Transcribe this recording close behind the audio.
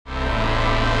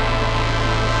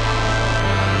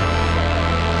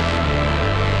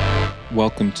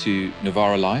Welcome to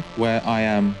Novara Live, where I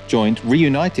am joined,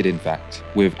 reunited in fact,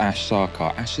 with Ash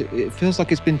Sarkar. Ash, it feels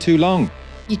like it's been too long.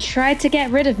 You tried to get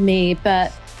rid of me,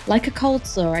 but like a cold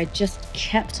sore, I just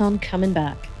kept on coming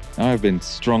back. I've been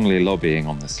strongly lobbying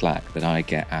on the Slack that I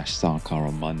get Ash Sarkar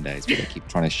on Mondays, but they keep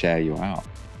trying to share you out.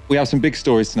 We have some big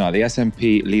stories tonight. The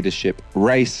SNP leadership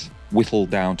race whittled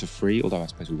down to 3, although I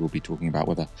suppose we will be talking about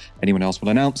whether anyone else will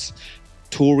announce.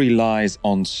 Tory lies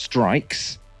on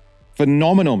strikes.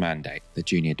 Phenomenal mandate the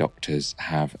junior doctors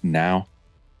have now.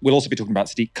 We'll also be talking about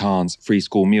Sadiq Khan's free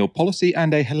school meal policy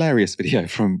and a hilarious video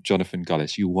from Jonathan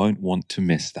Gullis. You won't want to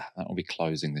miss that. That will be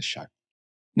closing the show.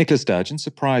 Nicola Sturgeon's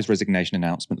surprise resignation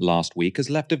announcement last week has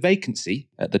left a vacancy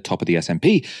at the top of the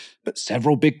SNP, but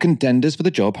several big contenders for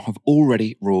the job have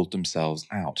already ruled themselves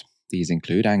out. These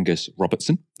include Angus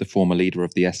Robertson, the former leader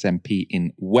of the SNP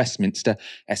in Westminster,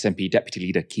 SNP Deputy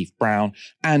Leader Keith Brown,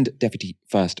 and Deputy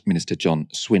First Minister John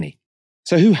Swinney.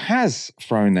 So who has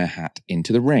thrown their hat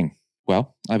into the ring?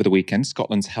 Well, over the weekend,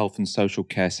 Scotland's Health and Social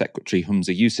Care Secretary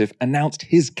Humza Yousaf announced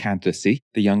his candidacy,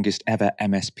 the youngest ever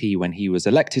MSP when he was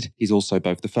elected. He's also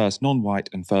both the first non-white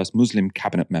and first Muslim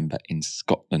cabinet member in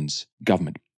Scotland's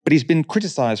government. But he's been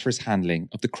criticised for his handling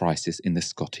of the crisis in the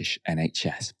Scottish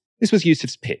NHS. This was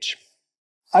Yousaf's pitch.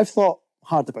 I've thought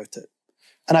hard about it,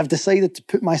 and I've decided to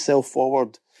put myself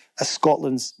forward as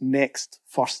Scotland's next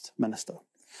First Minister.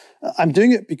 I'm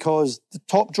doing it because the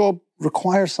top job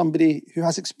requires somebody who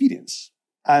has experience.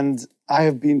 And I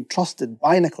have been trusted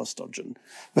by Nicola Sturgeon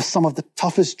with some of the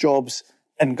toughest jobs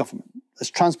in government.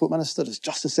 As Transport Minister, as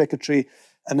Justice Secretary,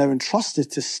 and now entrusted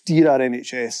to steer our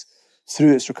NHS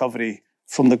through its recovery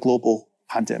from the global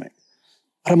pandemic.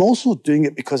 But I'm also doing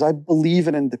it because I believe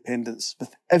in independence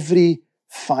with every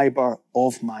fibre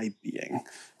of my being.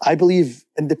 I believe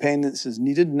independence is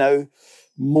needed now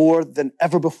more than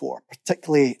ever before,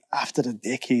 particularly after a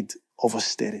decade of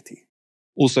austerity.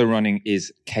 Also running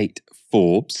is Kate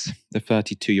Forbes. The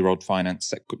 32-year-old finance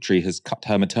secretary has cut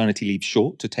her maternity leave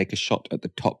short to take a shot at the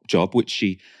top job, which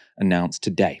she announced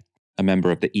today. A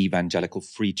member of the Evangelical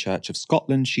Free Church of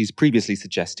Scotland, she's previously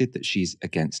suggested that she's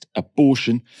against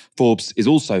abortion. Forbes is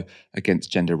also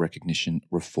against gender recognition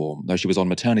reform, though she was on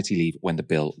maternity leave when the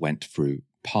bill went through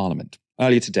Parliament.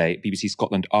 Earlier today, BBC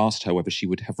Scotland asked her whether she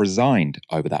would have resigned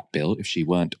over that bill if she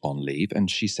weren't on leave,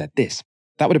 and she said this: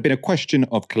 "That would have been a question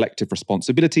of collective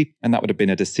responsibility, and that would have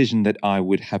been a decision that I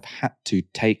would have had to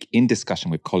take in discussion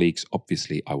with colleagues.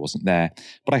 Obviously, I wasn't there,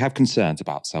 but I have concerns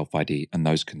about self-ID, and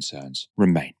those concerns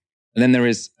remain." And then there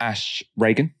is Ash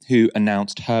Regan, who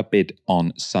announced her bid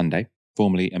on Sunday.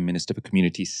 Formerly a Minister for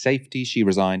Community Safety, she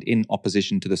resigned in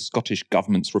opposition to the Scottish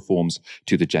Government's reforms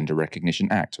to the Gender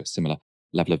Recognition Act, a similar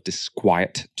level of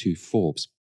disquiet to Forbes.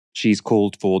 She's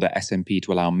called for the SNP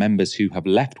to allow members who have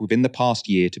left within the past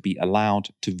year to be allowed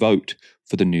to vote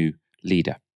for the new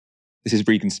leader. This is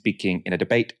Regan speaking in a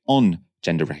debate on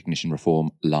gender recognition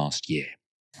reform last year.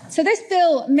 So this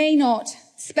bill may not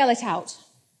spell it out,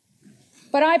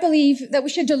 but I believe that we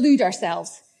should delude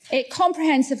ourselves. It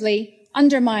comprehensively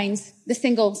undermines the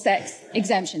single-sex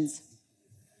exemptions.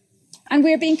 And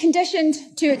we're being conditioned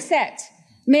to accept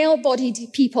male-bodied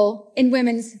people in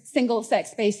women's single-sex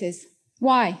spaces.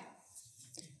 Why?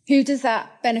 Who does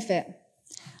that benefit?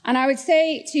 And I would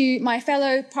say to my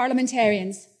fellow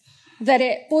parliamentarians that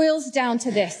it boils down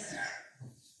to this.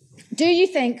 Do you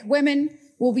think women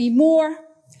will be more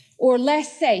or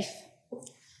less safe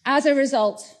as a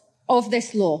result of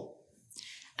this law?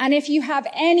 And if you have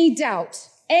any doubt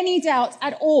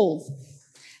at all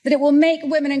that it will make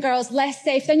women and girls less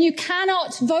safe, then you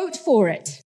cannot vote for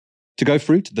it. To go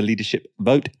through to the leadership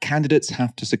vote, candidates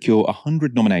have to secure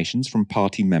 100 nominations from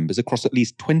party members across at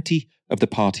least 20 of the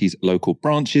party's local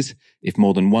branches. If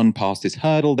more than one passes this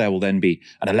hurdle, there will then be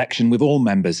an election with all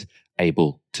members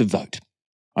able to vote.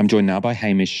 I'm joined now by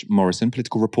Hamish Morrison,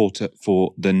 political reporter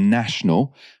for The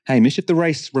National. Hamish, if the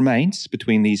race remains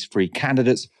between these 3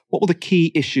 candidates, what will the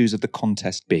key issues of the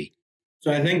contest be?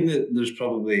 So I think that there's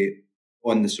probably,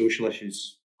 on the social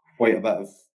issues, quite a bit of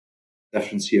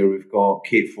difference here. We've got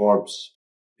Kate Forbes,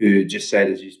 who just said,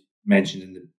 as you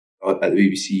mentioned at the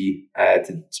BBC,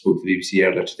 spoke to the BBC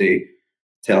earlier today,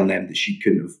 telling them that she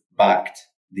couldn't have backed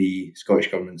the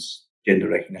Scottish Government's gender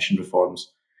recognition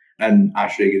reforms. And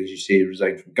Ash Regan, as you say,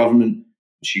 resigned from government.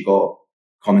 She got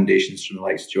commendations from the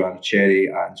likes of Joanna Cherry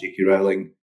and J.K.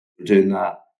 Rowling for doing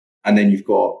that. And then you've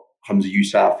got Humza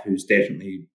Yousaf, who's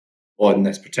definitely on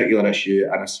this particular issue,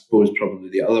 and I suppose probably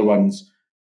the other ones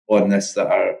on this that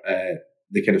are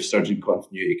the kind of Sturgeon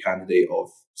continuity candidate of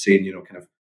saying, kind of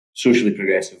socially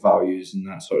progressive values and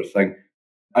that sort of thing.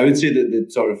 I would say that the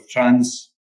sort of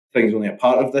trans thing is only a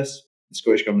part of this. The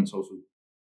Scottish Government's also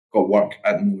got work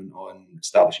at the moment on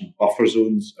establishing buffer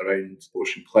zones around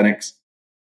abortion clinics.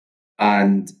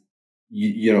 And,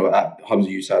 Hamza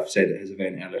Yousaf said at his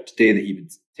event earlier today that he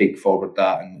would take forward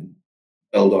that and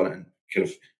build on it and kind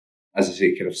of, as I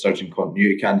say, kind of Sturgeon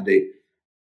continuity candidate.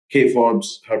 Kate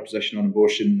Forbes, her position on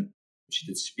abortion, she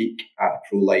did speak at a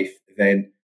pro-life event.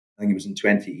 I think it was in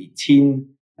 2018.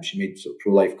 She made sort of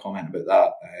pro-life comment about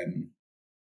that,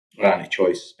 or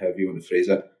anti-choice, however you want to phrase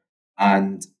it.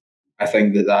 And I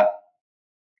think that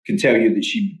can tell you that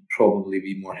she'd probably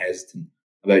be more hesitant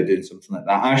about doing something like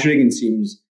that. Ash Regan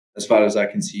seems, as far as I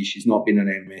can see, she's not been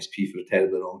an MSP for a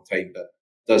terribly long time, but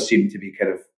does seem to be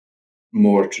kind of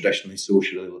more traditionally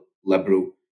socially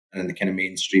liberal and in the kind of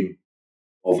mainstream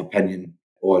of opinion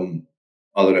on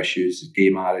other issues, gay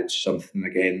marriage, something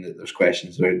again that there's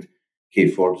questions around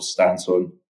Kate Forbes' stance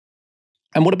on.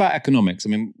 And what about economics? I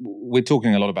mean, we're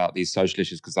talking a lot about these social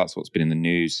issues because that's what's been in the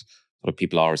news. A lot of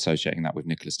people are associating that with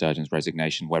Nicola Sturgeon's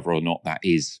resignation, whether or not that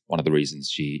is one of the reasons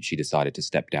she decided to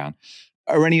step down.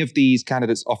 Are any of these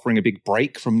candidates offering a big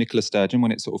break from Nicola Sturgeon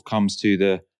when it sort of comes to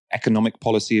the economic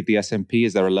policy of the SNP?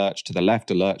 Is there a lurch to the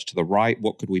left, a lurch to the right?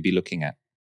 What could we be looking at?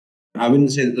 I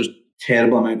wouldn't say that there's a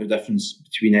terrible amount of difference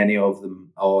between any of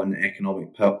them on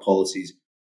economic policies.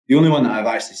 The only one that I've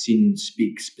actually seen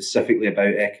speak specifically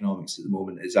about economics at the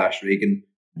moment is Ash Regan.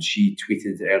 She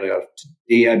tweeted earlier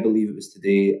today, I believe it was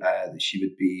today, that she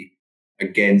would be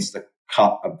against a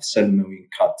 7 million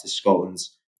cut to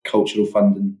Scotland's cultural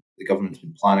funding the government's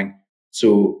been planning.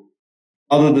 So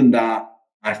other than that,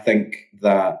 I think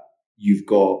that you've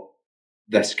got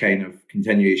this kind of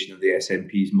continuation of the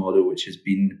SNP's model, which has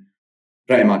been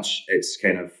pretty much its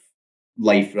kind of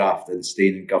life raft and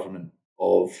staying in government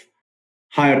of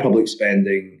higher public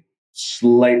spending,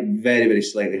 very, very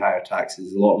slightly higher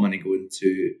taxes, a lot of money going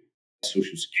to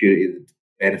social security, the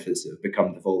benefits that have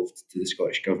become devolved to the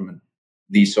Scottish government,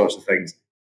 these sorts of things.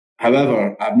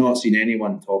 However, I've not seen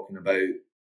anyone talking about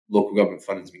local government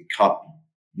funding's been cut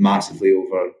massively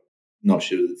over, not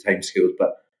sure of the timescales,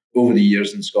 but over the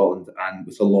years in Scotland, and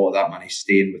with a lot of that money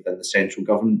staying within the central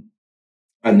government.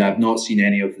 And I've not seen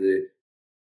any of the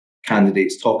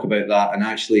candidates talk about that and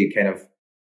actually kind of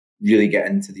really get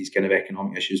into these kind of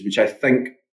economic issues, which I think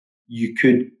you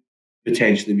could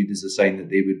potentially read as a sign that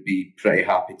they would be pretty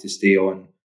happy to stay on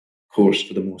course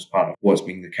for the most part of what's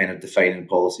been the kind of defining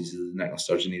policies of the Nicola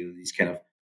Sturgeon, either these kind of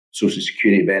social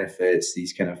security benefits,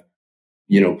 these kind of,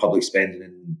 public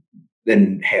spending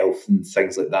in health and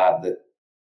things like that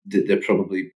they're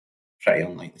probably pretty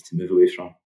unlikely to move away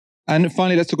from. And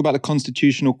finally, let's talk about the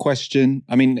constitutional question.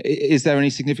 I mean, is there any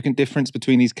significant difference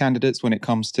between these candidates when it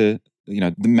comes to,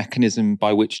 the mechanism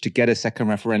by which to get a second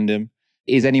referendum?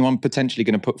 Is anyone potentially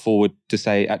going to put forward to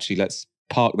say, actually, let's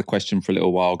park the question for a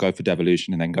little while, go for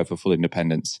devolution and then go for full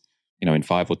independence, in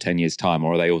 5 or 10 years' time?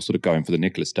 Or are they all sort of going for the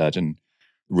Nicola Sturgeon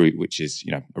route, which is,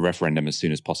 a referendum as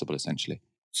soon as possible, essentially?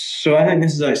 So I think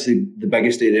this is actually the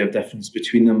biggest area of difference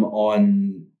between them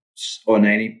on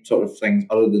any sort of things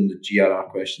other than the GRR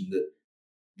question, that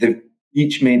they've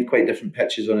each made quite different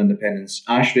pitches on independence.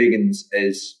 Ash Regan's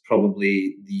is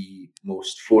probably the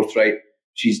most forthright.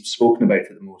 She's spoken about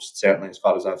it the most, certainly as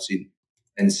far as I've seen,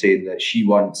 in saying that she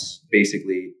wants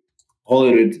basically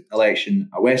Holyrood election,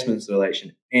 a Westminster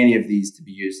election, any of these to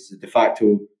be used as a de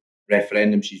facto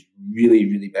referendum. She's really,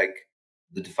 really big,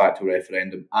 the de facto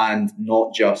referendum, and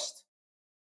not just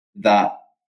that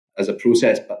as a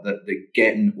process, but that the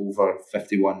getting over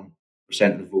 51%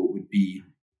 of the vote would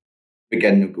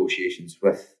begin negotiations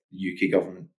with the UK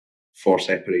government for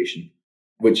separation,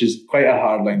 which is quite a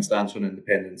hardline stance on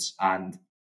independence and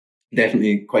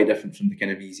definitely quite different from the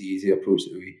kind of easy approach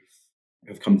that we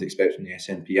have come to expect from the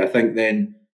SNP. I think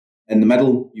then in the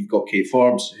middle, you've got Kate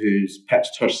Forbes, who's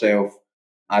pitched herself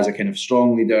as a kind of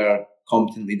strong leader,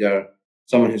 competent leader,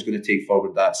 someone who's going to take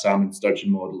forward that Salmon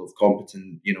Sturgeon model of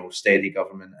competent, steady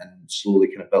government and slowly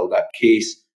kind of build that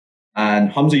case. And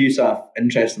Hamza Yousaf,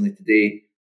 interestingly today,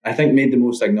 I think made the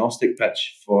most agnostic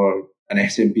pitch for an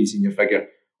SNP senior figure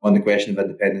on the question of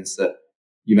independence that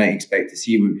you might expect to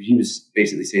see. He was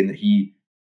basically saying that he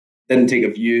didn't take a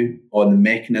view on the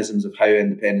mechanisms of how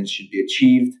independence should be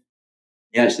achieved.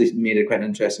 He actually made a quite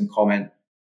interesting comment,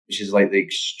 which is like the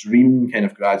extreme kind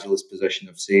of gradualist position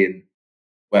of saying,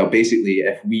 well, basically,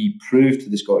 if we prove to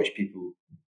the Scottish people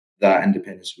that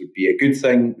independence would be a good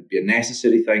thing, would be a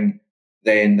necessary thing,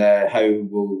 then how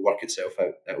will work itself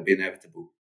out? That will be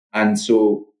inevitable. And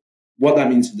so what that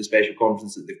means for the special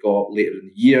conference that they've got later in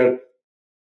the year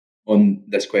on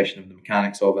this question of the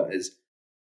mechanics of it is,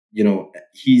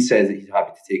 he says that he's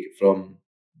happy to take it from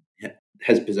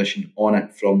his position on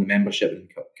it from the membership and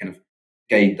kind of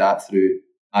guide that through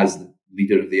as the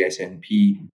leader of the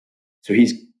SNP. So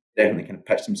he's definitely kind of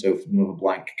pitched himself more of a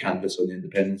blank canvas on the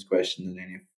independence question than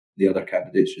any of the other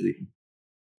candidates, really.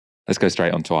 Let's go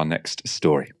straight on to our next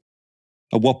story.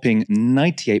 A whopping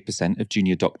 98% of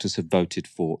junior doctors have voted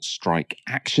for strike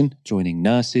action, joining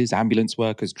nurses, ambulance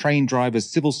workers, train drivers,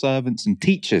 civil servants and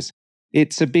teachers.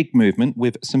 It's a big movement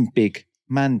with some big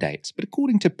mandates. But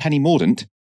according to Penny Mordaunt,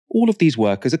 all of these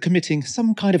workers are committing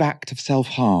some kind of act of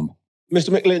self-harm. Mr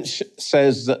McLynch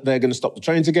says that they're going to stop the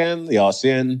trains again, the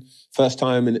RCN, first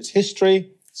time in its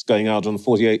history. It's going out on a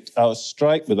 48-hour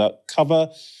strike without cover.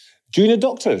 Junior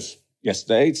doctors,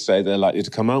 yesterday, say they're likely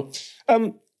to come out.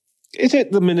 Is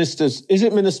it minister's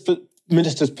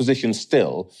position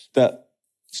still that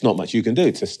it's not much you can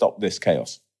do to stop this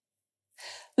chaos?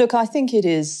 Look, I think it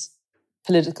is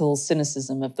political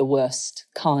cynicism of the worst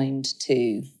kind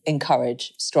to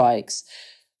encourage strikes.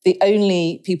 The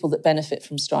only people that benefit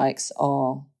from strikes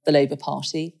are the Labour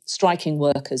Party. Striking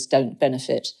workers don't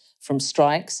benefit from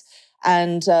strikes.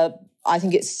 And I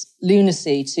think it's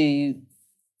lunacy to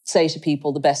say to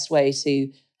people the best way to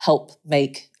help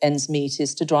make ends meet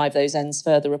is to drive those ends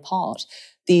further apart.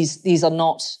 These are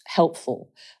not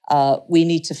helpful. We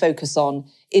need to focus on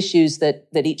issues that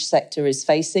each sector is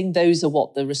facing. Those are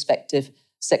what the respective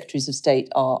secretaries of state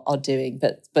are doing.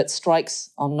 But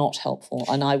strikes are not helpful,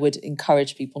 and I would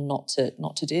encourage people not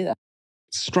to do that.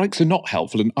 Strikes are not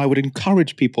helpful, and I would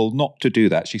encourage people not to do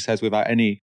that, she says, without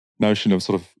any notion of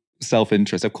sort of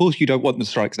self-interest. Of course, you don't want the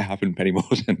strikes to happen, Penny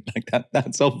Mordaunt.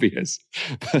 That's obvious.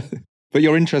 But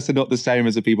your interests are not the same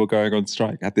as the people going on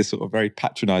strike. I had this sort of very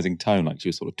patronising tone, like she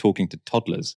was sort of talking to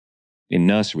toddlers in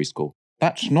nursery school.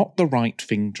 That's not the right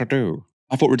thing to do.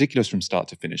 I thought ridiculous from start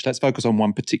to finish. Let's focus on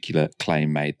one particular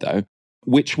claim made, though,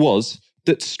 which was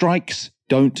that strikes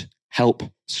don't help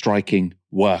striking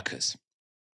workers.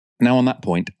 Now, on that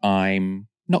point, I'm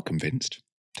not convinced.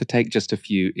 To take just a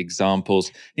few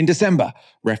examples, in December,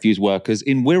 refuse workers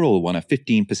in Wirral won a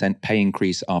 15% pay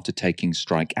increase after taking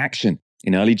strike action.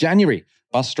 In early January,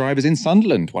 bus drivers in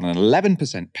Sunderland won an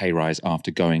 11% pay rise after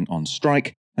going on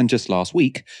strike. And just last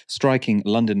week, striking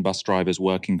London bus drivers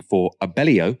working for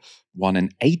Abellio won an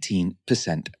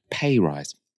 18% pay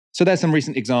rise. So there's some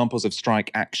recent examples of strike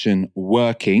action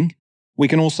working. We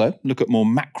can also look at more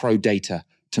macro data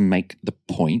to make the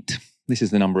point. This is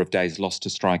the number of days lost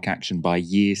to strike action by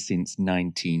year since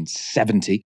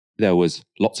 1970. There was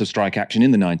lots of strike action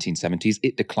in the 1970s.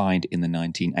 It declined in the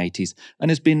 1980s and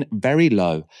has been very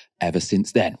low ever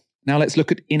since then. Now let's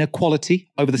look at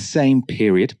inequality over the same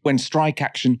period. When strike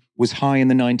action was high in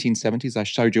the 1970s, I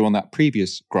showed you on that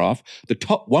previous graph, the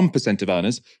top 1% of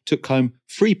earners took home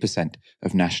 3%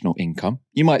 of national income.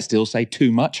 You might still say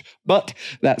too much, but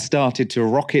that started to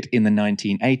rocket in the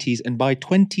 1980s, and by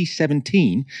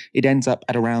 2017, it ends up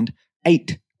at around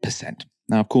 8%.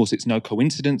 Now, of course, it's no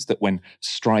coincidence that when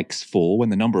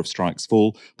the number of strikes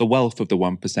fall, the wealth of the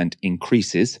 1%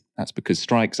 increases. That's because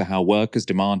strikes are how workers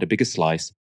demand a bigger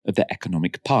slice of their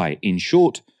economic pie. In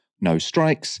short, no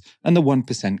strikes, and the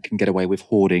 1% can get away with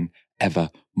hoarding ever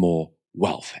more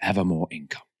wealth, ever more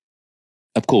income.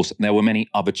 Of course, there were many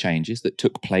other changes that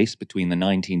took place between the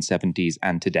 1970s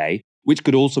and today, which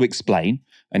could also explain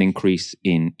an increase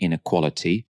in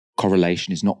inequality.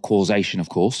 Correlation is not causation, of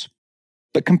course.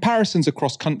 But comparisons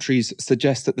across countries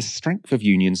suggest that the strength of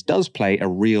unions does play a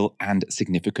real and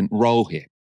significant role here.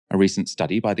 A recent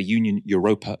study by the Union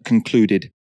Europa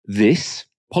concluded this: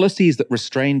 policies that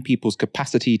restrain people's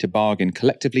capacity to bargain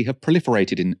collectively have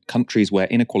proliferated in countries where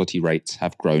inequality rates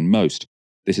have grown most.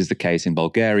 This is the case in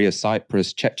Bulgaria,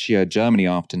 Cyprus, Czechia, Germany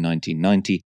after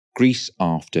 1990, Greece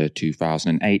after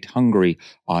 2008, Hungary,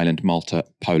 Ireland, Malta,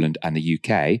 Poland, and the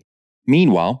UK.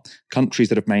 Meanwhile, countries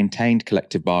that have maintained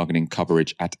collective bargaining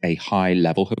coverage at a high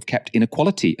level have kept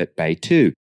inequality at bay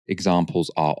too. Examples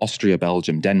are Austria,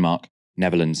 Belgium, Denmark,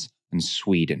 Netherlands, and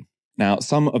Sweden. Now,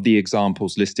 some of the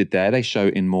examples listed there, they show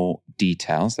in more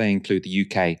details. They include the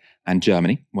UK and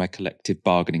Germany, where collective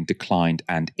bargaining declined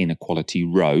and inequality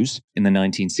rose. In the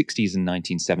 1960s and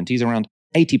 1970s, around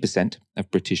 80%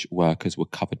 of British workers were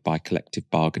covered by collective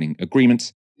bargaining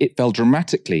agreements. It fell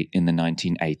dramatically in the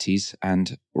 1980s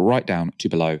and right down to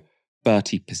below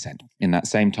 30%. In that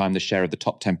same time, the share of the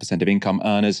top 10% of income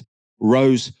earners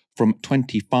rose from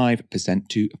 25%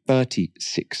 to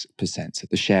 36%. So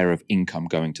the share of income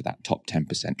going to that top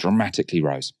 10% dramatically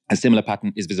rose. A similar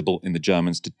pattern is visible in the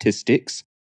German statistics,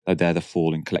 though there the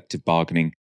fall in collective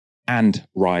bargaining and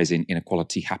rise in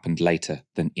inequality happened later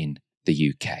than in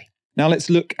the UK. Now let's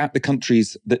look at the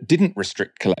countries that didn't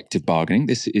restrict collective bargaining.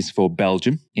 This is for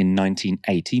Belgium. In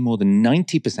 1980, more than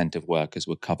 90% of workers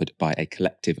were covered by a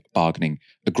collective bargaining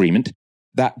agreement.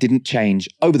 That didn't change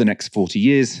over the next 40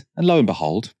 years, and lo and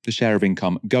behold, the share of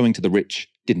income going to the rich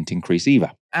didn't increase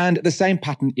either. And the same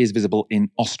pattern is visible in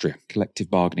Austria. Collective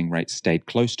bargaining rates stayed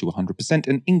close to 100%,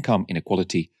 and income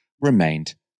inequality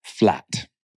remained flat.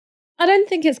 I don't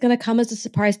think it's going to come as a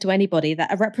surprise to anybody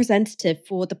that a representative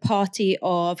for the party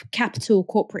of capital,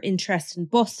 corporate interests and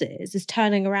bosses is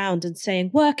turning around and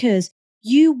saying, workers,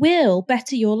 you will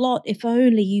better your lot if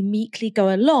only you meekly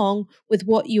go along with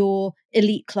what your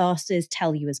elite classes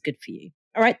tell you is good for you.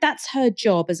 All right, that's her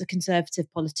job as a Conservative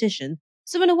politician.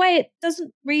 So in a way, it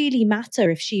doesn't really matter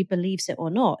if she believes it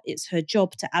or not. It's her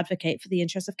job to advocate for the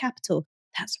interests of capital.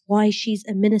 That's why she's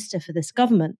a minister for this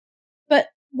government. But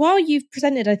while you've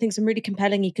presented, I think, some really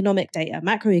compelling economic data,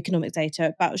 macroeconomic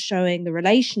data about showing the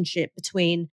relationship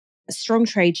between strong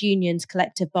trade unions,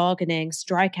 collective bargaining,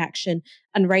 strike action,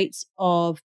 and rates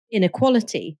of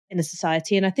inequality in a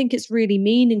society. And I think it's really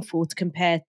meaningful to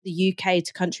compare the UK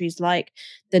to countries like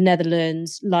the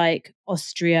Netherlands, like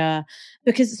Austria,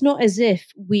 because it's not as if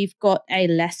we've got a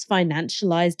less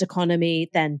financialized economy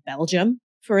than Belgium,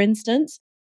 for instance.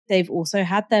 They've also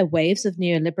had their waves of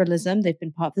neoliberalism. They've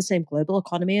been part of the same global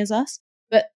economy as us.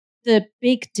 But the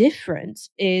big difference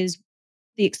is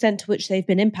the extent to which they've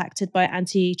been impacted by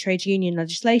anti-trade union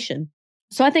legislation.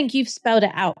 So I think you've spelled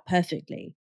it out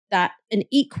perfectly, that an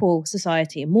equal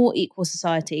society, a more equal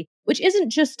society, which isn't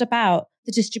just about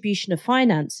the distribution of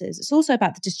finances, it's also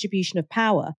about the distribution of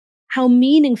power. How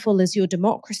meaningful is your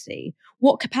democracy?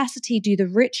 What capacity do the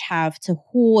rich have to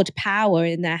hoard power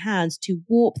in their hands, to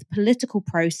warp the political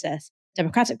process,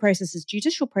 democratic processes,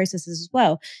 judicial processes as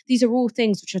well? These are all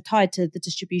things which are tied to the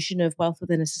distribution of wealth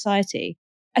within a society.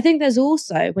 I think there's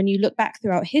also, when you look back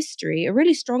throughout history, a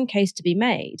really strong case to be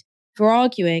made for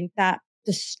arguing that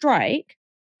the strike,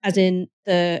 as in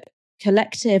the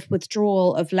collective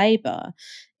withdrawal of labour,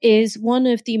 is one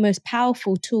of the most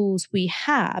powerful tools we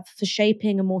have for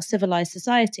shaping a more civilized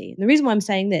society. And the reason why I'm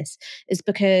saying this is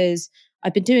because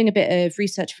I've been doing a bit of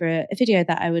research for a video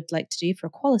that I would like to do for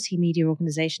a quality media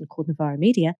organization called Novara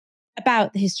Media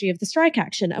about the history of the strike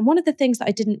action. And one of the things that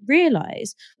I didn't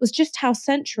realize was just how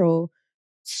central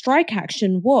strike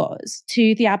action was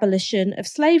to the abolition of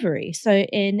slavery. So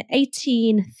in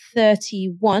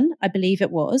 1831, I believe it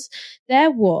was,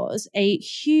 there was a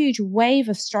huge wave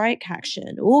of strike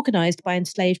action organized by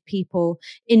enslaved people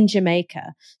in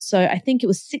Jamaica. So I think it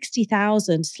was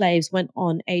 60,000 slaves went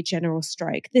on a general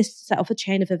strike. This set off a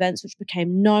chain of events which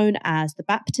became known as the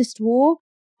Baptist War.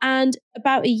 And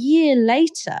about a year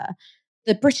later,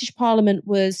 the British Parliament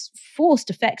was forced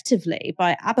effectively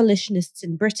by abolitionists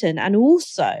in Britain, and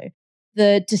also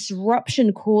the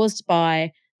disruption caused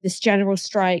by this general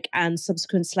strike and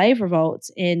subsequent slave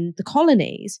revolts in the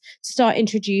colonies to start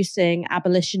introducing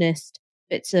abolitionist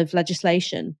bits of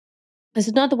legislation. There's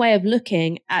another way of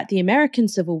looking at the American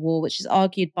Civil War, which is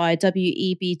argued by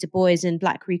W.E.B. Du Bois in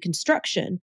Black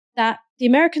Reconstruction, that the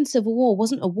American Civil War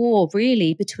wasn't a war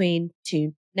really between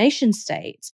two nation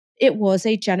states. It was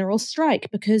a general strike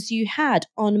because you had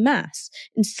en masse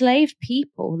enslaved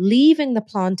people leaving the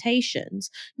plantations,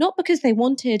 not because they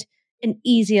wanted an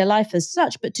easier life as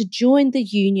such, but to join the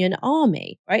Union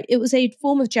Army, right? It was a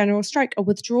form of general strike, a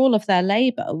withdrawal of their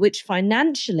labor, which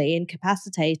financially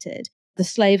incapacitated the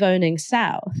slave-owning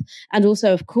South, and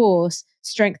also, of course,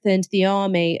 strengthened the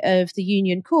army of the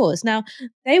Union cause. Now,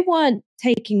 they weren't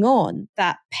taking on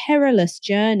that perilous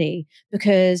journey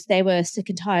because they were sick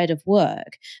and tired of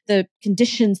work. The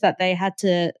conditions that they had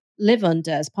to live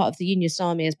under as part of the Unionist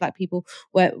army as Black people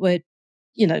were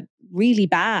really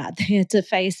bad. They had to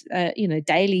face,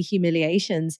 daily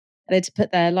humiliations. They had to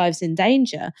put their lives in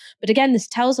danger. But again, this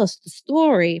tells us the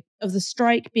story of the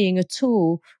strike being a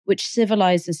tool which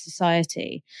civilizes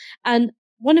society. And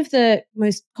one of the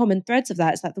most common threads of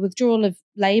that is that the withdrawal of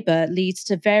labour leads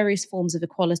to various forms of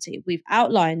equality. We've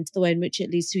outlined the way in which it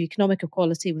leads to economic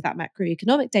equality with that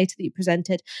macroeconomic data that you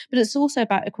presented, but it's also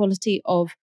about equality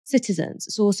of citizens.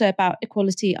 It's also about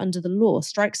equality under the law.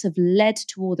 Strikes have led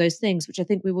to all those things, which I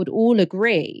think we would all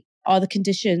agree are the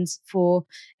conditions for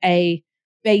a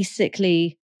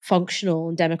basically functional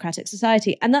and democratic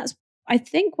society. And that's, I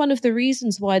think, one of the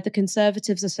reasons why the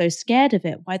Conservatives are so scared of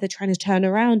it, why they're trying to turn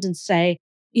around and say,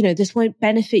 this won't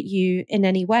benefit you in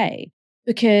any way,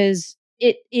 because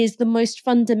it is the most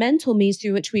fundamental means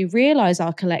through which we realize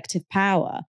our collective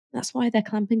power. That's why they're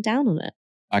clamping down on it.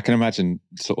 I can imagine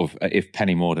sort of if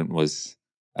Penny Mordaunt was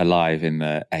alive in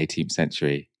the 18th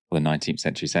century or the 19th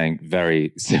century saying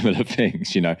very similar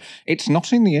things, It's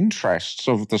not in the interests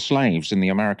of the slaves in the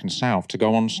American South to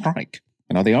go on strike.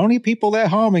 The only people they're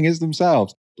harming is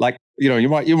themselves. Like, you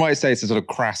might say it's a sort of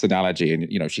crass analogy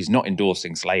and, she's not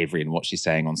endorsing slavery in what she's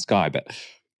saying on Sky, but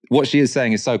what she is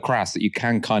saying is so crass that you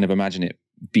can kind of imagine it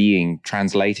being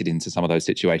translated into some of those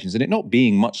situations and it not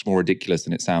being much more ridiculous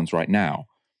than it sounds right now.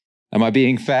 Am I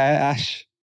being fair, Ash?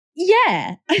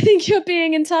 Yeah, I think you're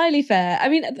being entirely fair. I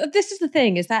mean, this is the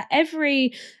thing, is that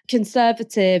every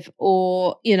conservative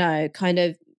or, kind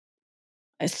of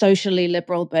socially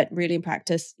liberal, but really in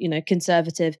practice,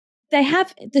 conservative, they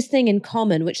have this thing in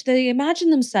common, which they imagine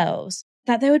themselves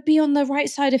that they would be on the right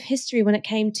side of history when it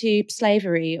came to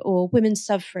slavery or women's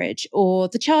suffrage or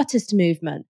the Chartist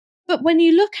movement. But when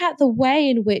you look at the way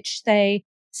in which they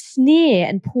sneer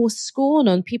and pour scorn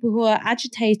on people who are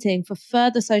agitating for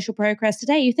further social progress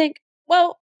today, you think,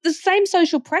 well, the same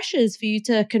social pressures for you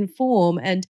to conform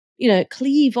and,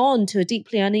 cleave on to a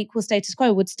deeply unequal status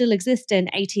quo would still exist in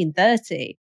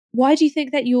 1830. Why do you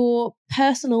think that your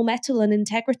personal mettle and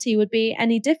integrity would be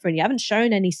any different? You haven't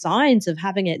shown any signs of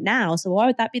having it now, so why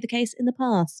would that be the case in the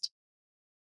past?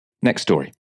 Next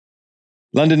story.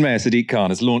 London Mayor Sadiq Khan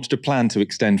has launched a plan to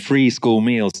extend free school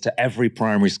meals to every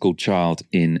primary school child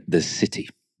in the city.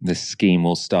 This scheme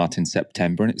will start in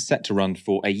September and it's set to run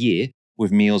for a year,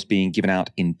 with meals being given out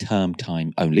in term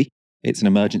time only. It's an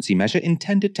emergency measure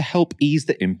intended to help ease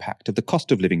the impact of the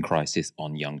cost of living crisis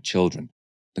on young children.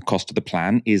 The cost of the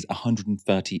plan is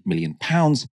 £130 million.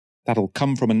 That'll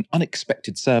come from an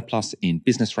unexpected surplus in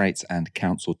business rates and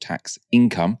council tax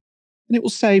income, and it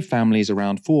will save families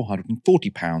around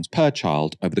 £440 per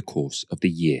child over the course of the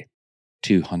year.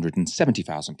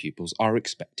 270,000 pupils are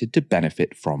expected to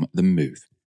benefit from the move.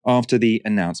 After the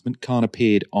announcement, Khan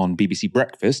appeared on BBC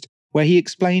Breakfast, where he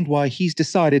explained why he's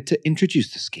decided to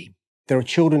introduce the scheme. There are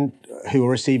children who are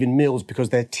receiving meals because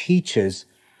their teachers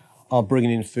are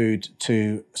bringing in food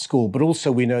to school. But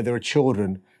also we know there are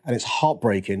children, and it's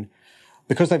heartbreaking,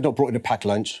 because they've not brought in a packed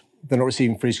lunch, they're not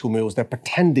receiving free school meals, they're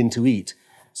pretending to eat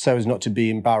so as not to be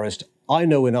embarrassed. I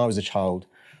know when I was a child,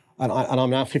 and I'm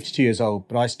now 52 years old,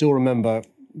 but I still remember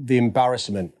the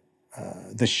embarrassment,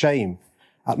 the shame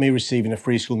at me receiving a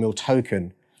free school meal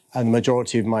token and the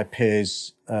majority of my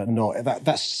peers not.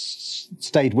 That's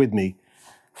stayed with me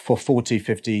for 40,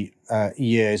 50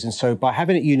 years. And so by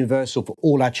having it universal for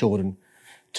all our children,